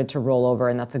have started to roll over,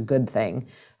 and that's a good thing.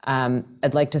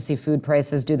 I'd like to see food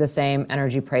prices do the same,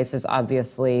 energy prices,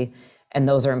 obviously, and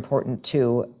those are important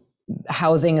too.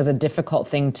 Housing is a difficult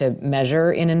thing to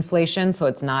measure in inflation, so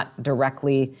it's not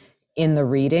directly in the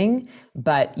reading,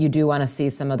 but you do want to see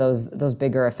some of those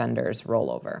bigger offenders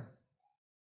roll over.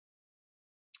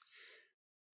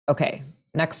 Okay,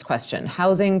 next question.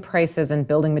 Housing prices and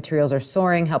building materials are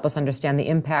soaring. Help us understand the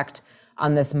impact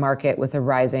on this market with a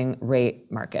rising rate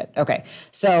market. Okay,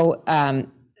 so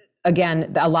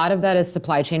again, a lot of that is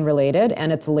supply chain related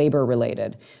and it's labor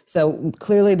related. So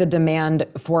clearly the demand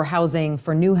for housing,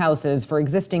 for new houses, for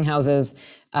existing houses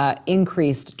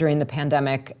increased during the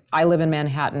pandemic. I live in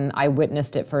Manhattan. I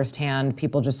witnessed it firsthand,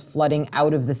 people just flooding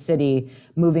out of the city,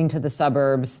 moving to the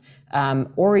suburbs,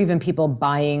 or even people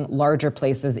buying larger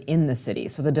places in the city.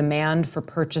 So the demand for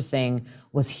purchasing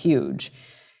was huge.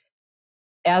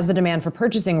 As the demand for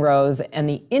purchasing rose and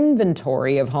the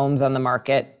inventory of homes on the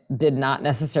market did not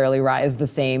necessarily rise the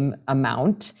same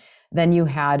amount, then you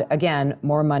had, again,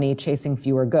 more money chasing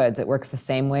fewer goods. It works the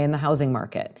same way in the housing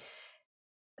market.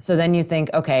 So then you think,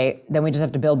 okay, then we just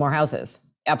have to build more houses.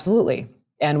 Absolutely.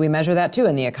 And we measure that too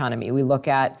in the economy. We look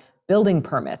at building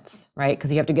permits, right?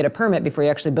 Because you have to get a permit before you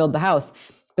actually build the house.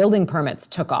 Building permits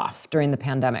took off during the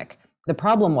pandemic. The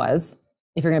problem was,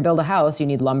 if you're going to build a house, you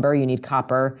need lumber, you need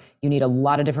copper, you need a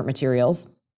lot of different materials.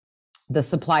 The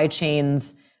supply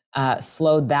chains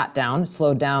slowed down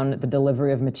the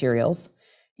delivery of materials.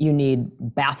 You need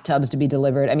bathtubs to be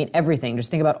delivered. I mean, everything.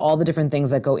 Just think about all the different things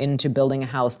that go into building a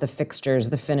house, the fixtures,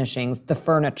 the finishings, the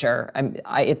furniture.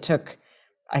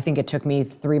 I think it took me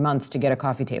 3 months to get a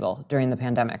coffee table during the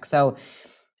pandemic. So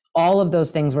all of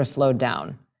those things were slowed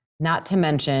down, not to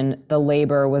mention the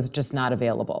labor was just not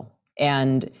available.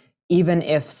 And even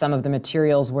if some of the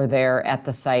materials were there at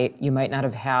the site, you might not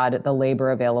have had the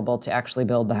labor available to actually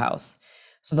build the house.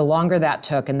 So the longer that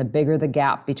took and the bigger the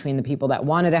gap between the people that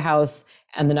wanted a house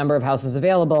and the number of houses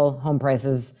available, home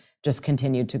prices just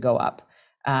continued to go up.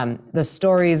 The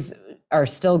stories are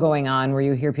still going on where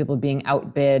you hear people being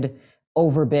outbid,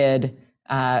 overbid,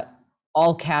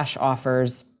 all cash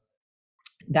offers.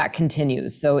 That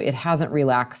continues. So it hasn't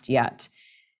relaxed yet.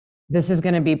 This is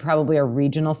going to be probably a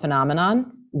regional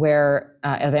phenomenon where,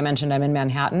 as I mentioned, I'm in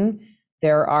Manhattan.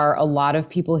 There are a lot of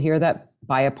people here that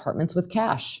buy apartments with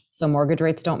cash. So mortgage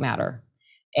rates don't matter.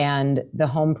 And the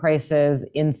home prices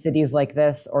in cities like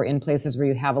this or in places where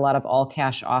you have a lot of all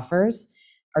cash offers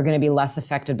are going to be less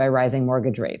affected by rising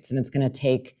mortgage rates. And it's going to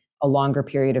take a longer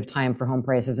period of time for home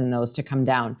prices in those to come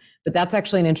down. But that's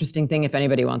actually an interesting thing if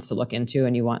anybody wants to look into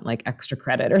and you want like extra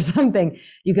credit or something,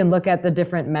 you can look at the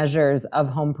different measures of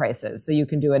home prices. So you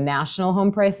can do a national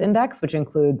home price index, which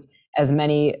includes as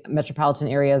many metropolitan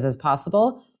areas as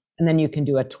possible. And then you can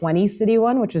do a 20 city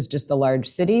one, which is just the large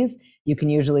cities. You can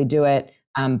usually do it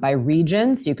by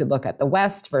region. So you could look at the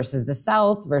West versus the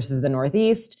South versus the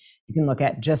Northeast. You can look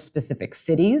at just specific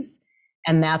cities.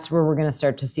 And that's where we're going to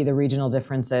start to see the regional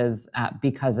differences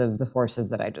because of the forces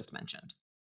that I just mentioned.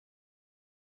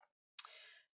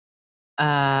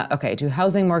 Okay, do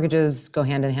housing mortgages go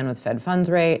hand in hand with Fed funds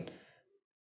rate?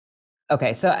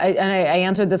 Okay, so I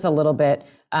answered this a little bit.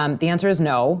 The answer is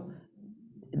no.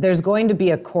 There's going to be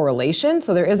a correlation.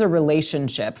 So there is a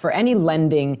relationship for any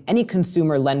lending, any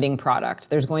consumer lending product.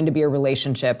 There's going to be a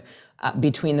relationship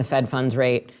between the Fed funds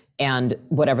rate and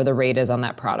whatever the rate is on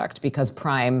that product, because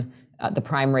the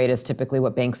prime rate is typically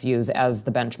what banks use as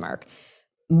the benchmark.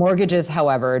 Mortgages,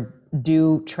 however,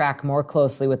 do track more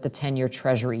closely with the 10-year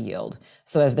Treasury yield.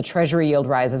 So as the Treasury yield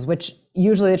rises, which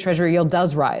usually the Treasury yield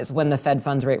does rise when the Fed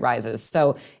funds rate rises.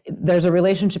 So there's a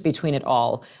relationship between it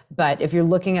all. But if you're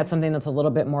looking at something that's a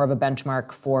little bit more of a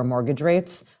benchmark for mortgage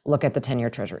rates, look at the 10-year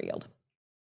Treasury yield.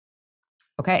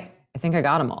 Okay, I think I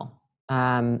got them all.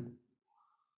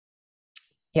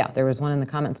 Yeah, there was one in the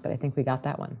comments, but I think we got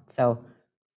that one. So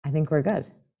I think we're good.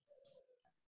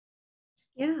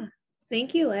 Yeah,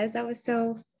 thank you, Liz. That was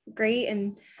so great.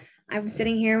 And I'm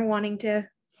sitting here wanting to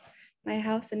buy a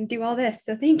house and do all this.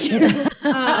 So thank you.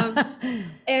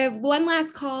 One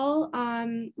last call.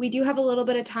 We do have a little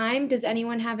bit of time. Does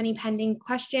anyone have any pending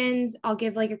questions? I'll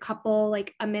give like a couple,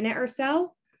 like a minute or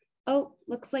so. Oh,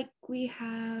 looks like we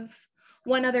have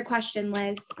one other question,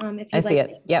 Liz. If I see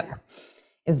it. Yep.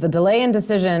 Is the delay in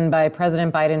decision by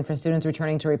President Biden for students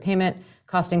returning to repayment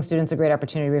costing students a great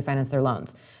opportunity to refinance their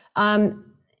loans?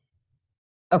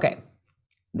 Okay.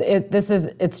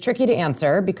 It's tricky to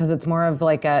answer because it's more of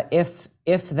like a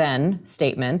if then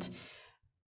statement.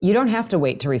 You don't have to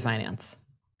wait to refinance.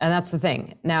 And that's the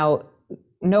thing. Now,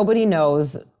 nobody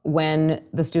knows when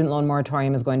the student loan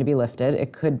moratorium is going to be lifted.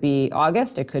 It could be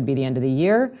August, it could be the end of the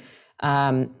year.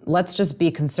 Let's just be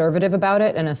conservative about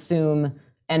it and assume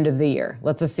end of the year.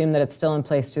 Let's assume that it's still in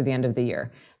place through the end of the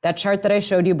year. That chart that I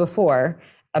showed you before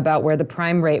about where the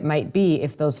prime rate might be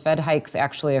if those Fed hikes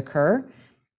actually occur,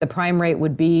 the prime rate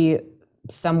would be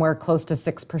somewhere close to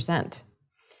 6%.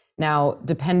 Now,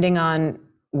 depending on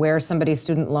where somebody's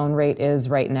student loan rate is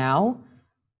right now,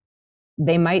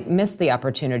 they might miss the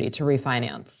opportunity to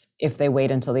refinance if they wait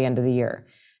until the end of the year.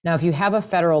 Now, if you have a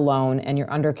federal loan and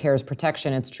you're under CARES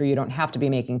protection, it's true you don't have to be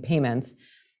making payments.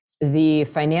 The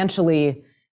financially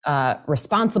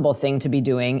responsible thing to be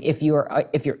doing if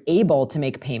you're able to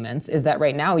make payments is that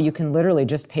right now you can literally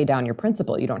just pay down your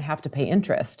principal. You don't have to pay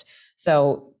interest.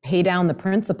 So pay down the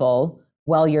principal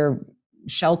while you're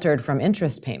sheltered from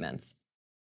interest payments.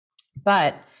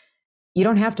 But you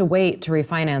don't have to wait to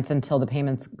refinance until the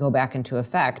payments go back into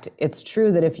effect. It's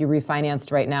true that if you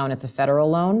refinanced right now and it's a federal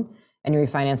loan and you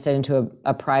refinanced it into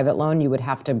a private loan, you would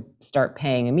have to start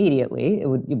paying immediately. It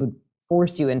would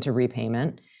force you into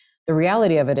repayment. The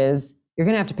reality of it is you're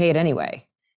going to have to pay it anyway.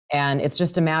 And it's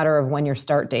just a matter of when your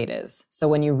start date is. So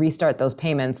when you restart those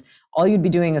payments, all you'd be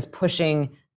doing is pushing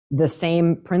the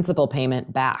same principal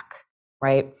payment back,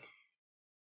 right?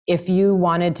 If you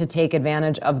wanted to take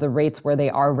advantage of the rates where they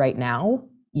are right now,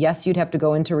 yes, you'd have to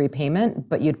go into repayment,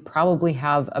 but you'd probably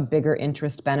have a bigger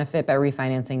interest benefit by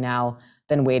refinancing now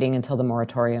than waiting until the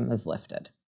moratorium is lifted.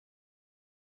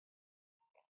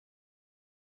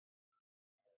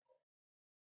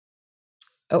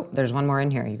 Oh, there's one more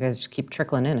in here. You guys just keep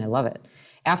trickling in. I love it.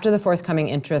 After the forthcoming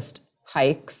interest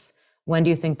hikes, when do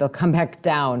you think they'll come back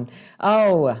down?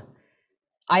 Oh,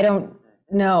 I don't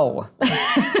know.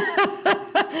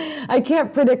 I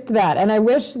can't predict that. And I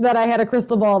wish that I had a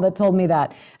crystal ball that told me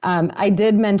that. I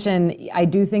did mention, I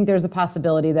do think there's a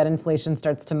possibility that inflation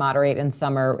starts to moderate in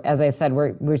summer. As I said,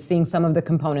 we're seeing some of the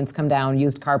components come down,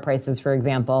 used car prices, for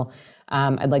example.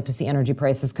 I'd like to see energy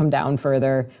prices come down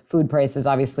further, food prices,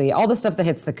 obviously, all the stuff that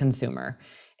hits the consumer.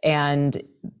 And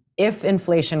if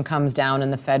inflation comes down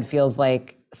and the Fed feels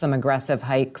like some aggressive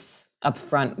hikes up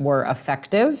front were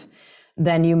effective,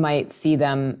 then you might see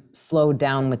them slow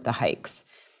down with the hikes.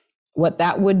 What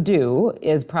that would do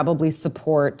is probably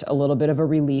support a little bit of a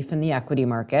relief in the equity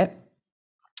market.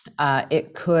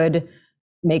 It could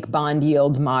make bond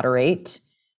yields moderate.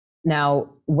 Now,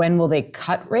 when will they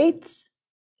cut rates?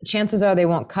 Chances are they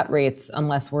won't cut rates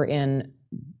unless we're in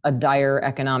a dire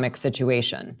economic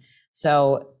situation.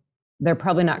 So they're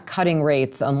probably not cutting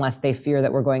rates unless they fear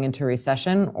that we're going into a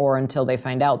recession or until they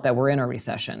find out that we're in a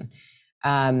recession.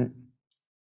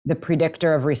 The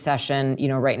predictor of recession,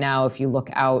 right now, if you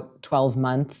look out 12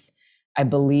 months, I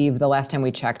believe the last time we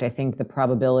checked, I think the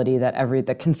probability that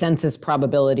the consensus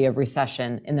probability of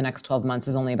recession in the next 12 months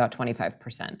is only about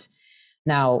 25%.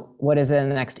 Now, what is it in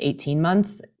the next 18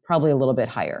 months? Probably a little bit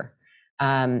higher.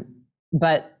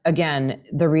 But again,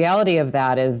 the reality of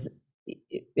that is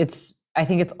I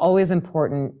think it's always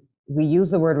important. We use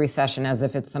the word recession as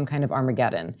if it's some kind of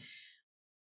Armageddon.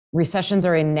 Recessions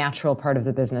are a natural part of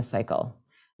the business cycle.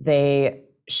 They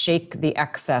shake the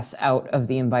excess out of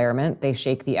the environment. They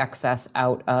shake the excess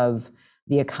out of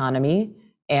the economy,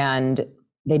 and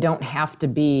they don't have to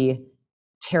be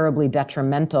terribly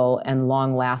detrimental and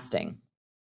long lasting.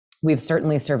 We've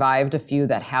certainly survived a few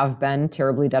that have been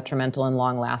terribly detrimental and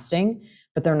long lasting,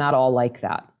 but they're not all like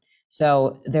that.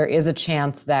 So there is a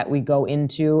chance that we go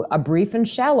into a brief and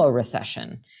shallow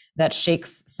recession that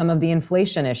shakes some of the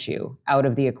inflation issue out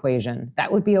of the equation.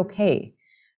 That would be okay.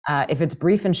 If it's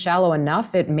brief and shallow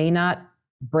enough, it may not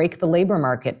break the labor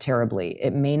market terribly.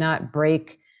 It may not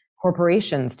break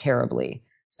corporations terribly.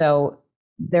 So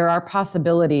there are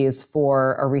possibilities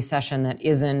for a recession that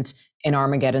isn't an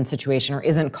Armageddon situation or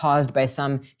isn't caused by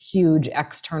some huge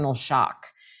external shock.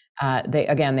 They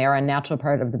are a natural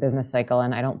part of the business cycle,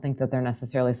 and I don't think that they're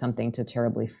necessarily something to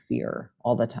terribly fear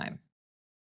all the time.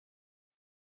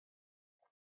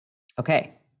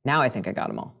 Okay, now I think I got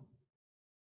them all.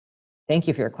 Thank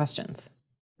you for your questions.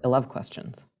 I love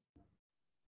questions.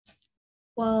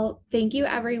 Well, thank you,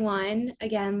 everyone.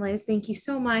 Again, Liz, thank you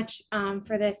so much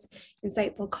for this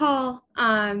insightful call.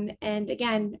 And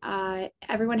again,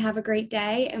 everyone have a great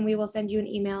day, and we will send you an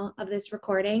email of this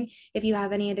recording. If you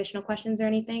have any additional questions or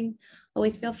anything,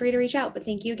 always feel free to reach out. But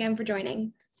thank you again for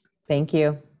joining. Thank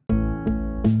you.